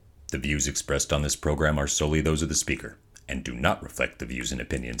The views expressed on this program are solely those of the speaker and do not reflect the views and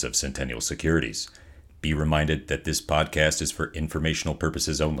opinions of Centennial Securities. Be reminded that this podcast is for informational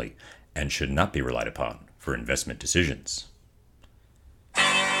purposes only and should not be relied upon for investment decisions.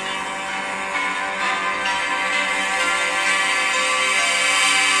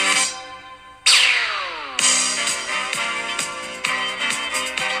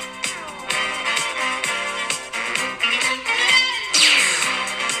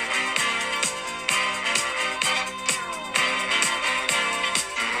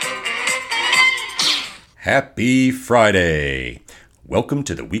 Happy Friday! Welcome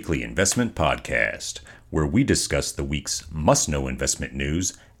to the Weekly Investment Podcast, where we discuss the week's must-know investment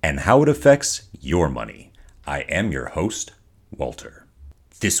news and how it affects your money. I am your host, Walter.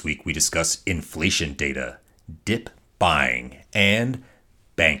 This week we discuss inflation data, dip buying, and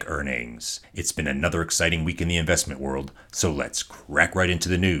bank earnings. It's been another exciting week in the investment world, so let's crack right into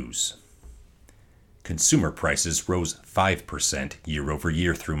the news. Consumer prices rose 5% year over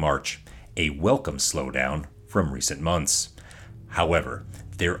year through March, a welcome slowdown from recent months. However,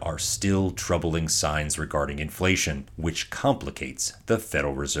 there are still troubling signs regarding inflation, which complicates the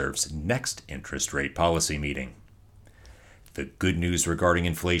Federal Reserve's next interest rate policy meeting. The good news regarding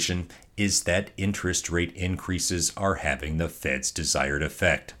inflation is that interest rate increases are having the Fed's desired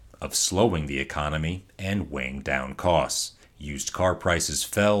effect of slowing the economy and weighing down costs. Used car prices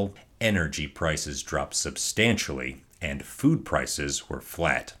fell, energy prices dropped substantially, and food prices were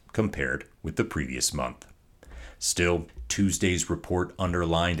flat compared with the previous month. Still, Tuesday's report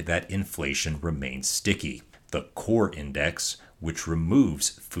underlined that inflation remains sticky. The core index, which removes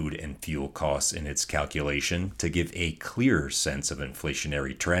food and fuel costs in its calculation to give a clearer sense of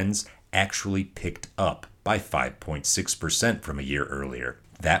inflationary trends, actually picked up by 5.6% from a year earlier.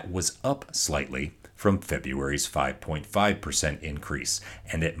 That was up slightly from February's 5.5% increase,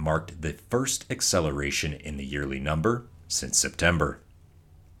 and it marked the first acceleration in the yearly number since September.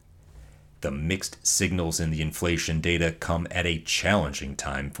 The mixed signals in the inflation data come at a challenging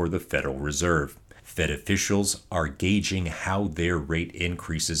time for the Federal Reserve. Fed officials are gauging how their rate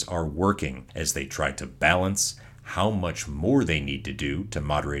increases are working as they try to balance how much more they need to do to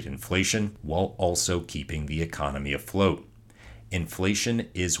moderate inflation while also keeping the economy afloat. Inflation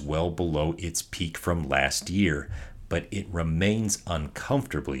is well below its peak from last year, but it remains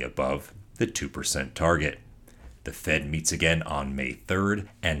uncomfortably above the 2% target. The Fed meets again on May 3rd,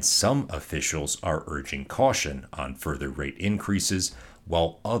 and some officials are urging caution on further rate increases,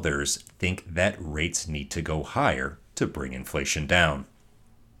 while others think that rates need to go higher to bring inflation down.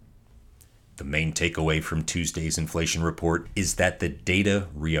 The main takeaway from Tuesday's inflation report is that the data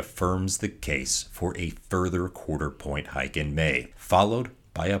reaffirms the case for a further quarter-point hike in May, followed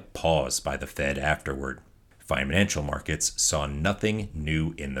by a pause by the Fed afterward. Financial markets saw nothing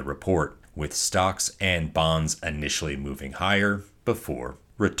new in the report, with stocks and bonds initially moving higher before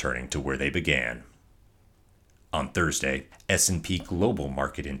returning to where they began. On Thursday, S&P Global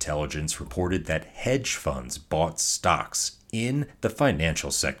Market Intelligence reported that hedge funds bought stocks in the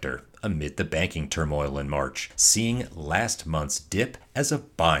financial sector amid the banking turmoil in March, seeing last month's dip as a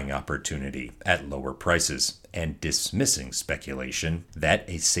buying opportunity at lower prices and dismissing speculation that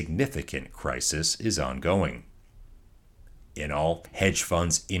a significant crisis is ongoing. In all, hedge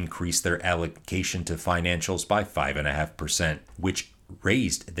funds increased their allocation to financials by 5.5%, which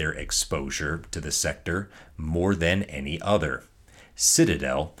raised their exposure to the sector more than any other.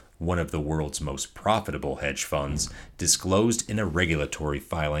 Citadel, one of the world's most profitable hedge funds, disclosed in a regulatory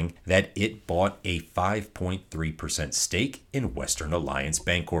filing that it bought a 5.3% stake in Western Alliance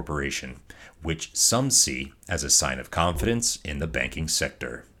Bank Corporation, which some see as a sign of confidence in the banking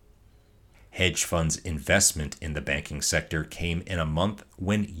sector. Hedge funds' investment in the banking sector came in a month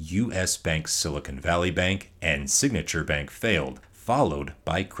when U.S. banks Silicon Valley Bank and Signature Bank failed, followed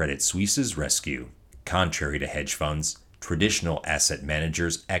by Credit Suisse's rescue. Contrary to hedge funds, traditional asset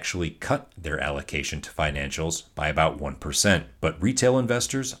managers actually cut their allocation to financials by about 1%, but retail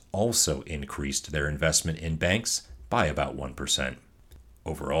investors also increased their investment in banks by about 1%.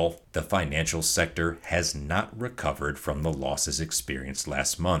 Overall, the financial sector has not recovered from the losses experienced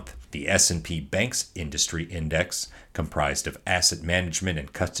last month. The S&P Banks Industry Index, comprised of asset management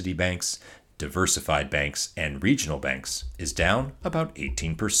and custody banks, diversified banks, and regional banks, is down about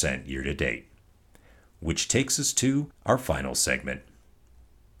 18% year to date. Which takes us to our final segment.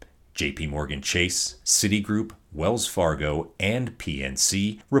 JP Morgan Chase, Citigroup, Wells Fargo, and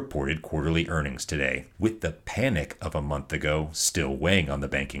PNC reported quarterly earnings today. With the panic of a month ago still weighing on the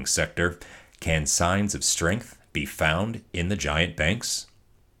banking sector, can signs of strength be found in the giant banks?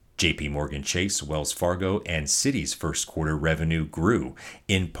 JP Morgan Chase, Wells Fargo, and Citi's first quarter revenue grew,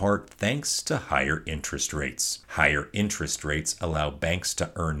 in part thanks to higher interest rates. Higher interest rates allow banks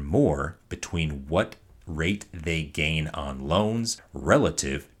to earn more between what rate they gain on loans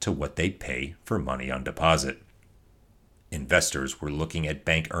relative to what they pay for money on deposit. Investors were looking at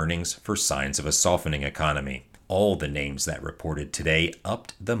bank earnings for signs of a softening economy. All the names that reported today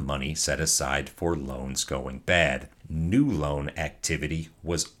upped the money set aside for loans going bad. New loan activity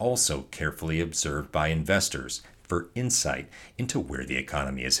was also carefully observed by investors for insight into where the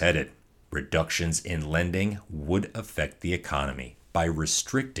economy is headed. Reductions in lending would affect the economy by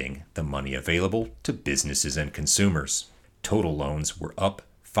restricting the money available to businesses and consumers. Total loans were up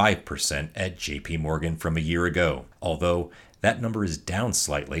 5% at JP Morgan from a year ago, although that number is down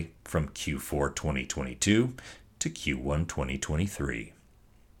slightly from Q4 2022 to Q1 2023.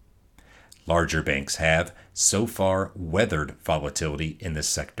 Larger banks have, so far, weathered volatility in the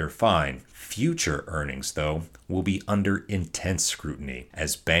sector fine. Future earnings, though, will be under intense scrutiny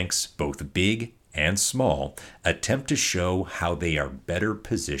as banks, both big and small, attempt to show how they are better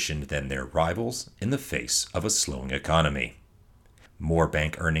positioned than their rivals in the face of a slowing economy. More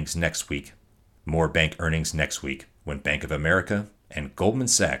bank earnings next week when Bank of America and Goldman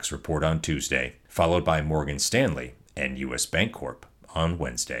Sachs report on Tuesday, followed by Morgan Stanley and U.S. Bancorp on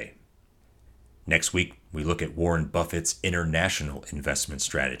Wednesday. Next week, we look at Warren Buffett's international investment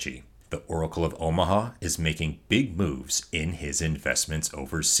strategy. The Oracle of Omaha is making big moves in his investments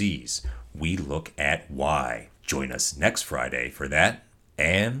overseas. We look at why. Join us next Friday for that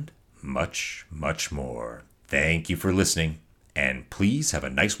and much, much more. Thank you for listening, and please have a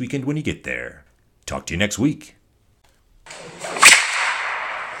nice weekend when you get there. Talk to you next week.